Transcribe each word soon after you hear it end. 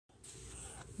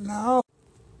No.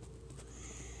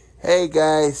 Hey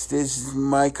guys, this is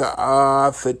Micah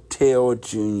Arthur Taylor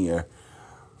Jr.,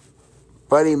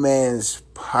 Buddy Man's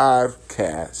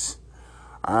podcast.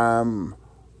 I'm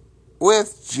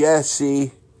with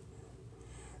Jesse,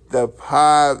 the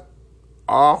pod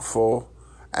awful,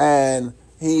 and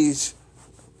he's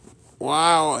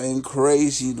wild and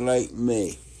crazy like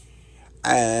me.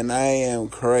 And I am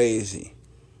crazy.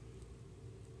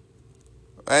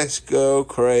 Let's go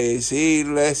crazy,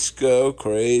 let's go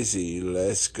crazy,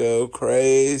 let's go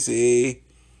crazy.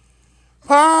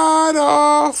 Pod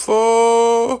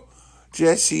awful,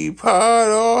 Jesse Pod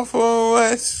awful,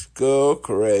 let's go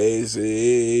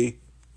crazy.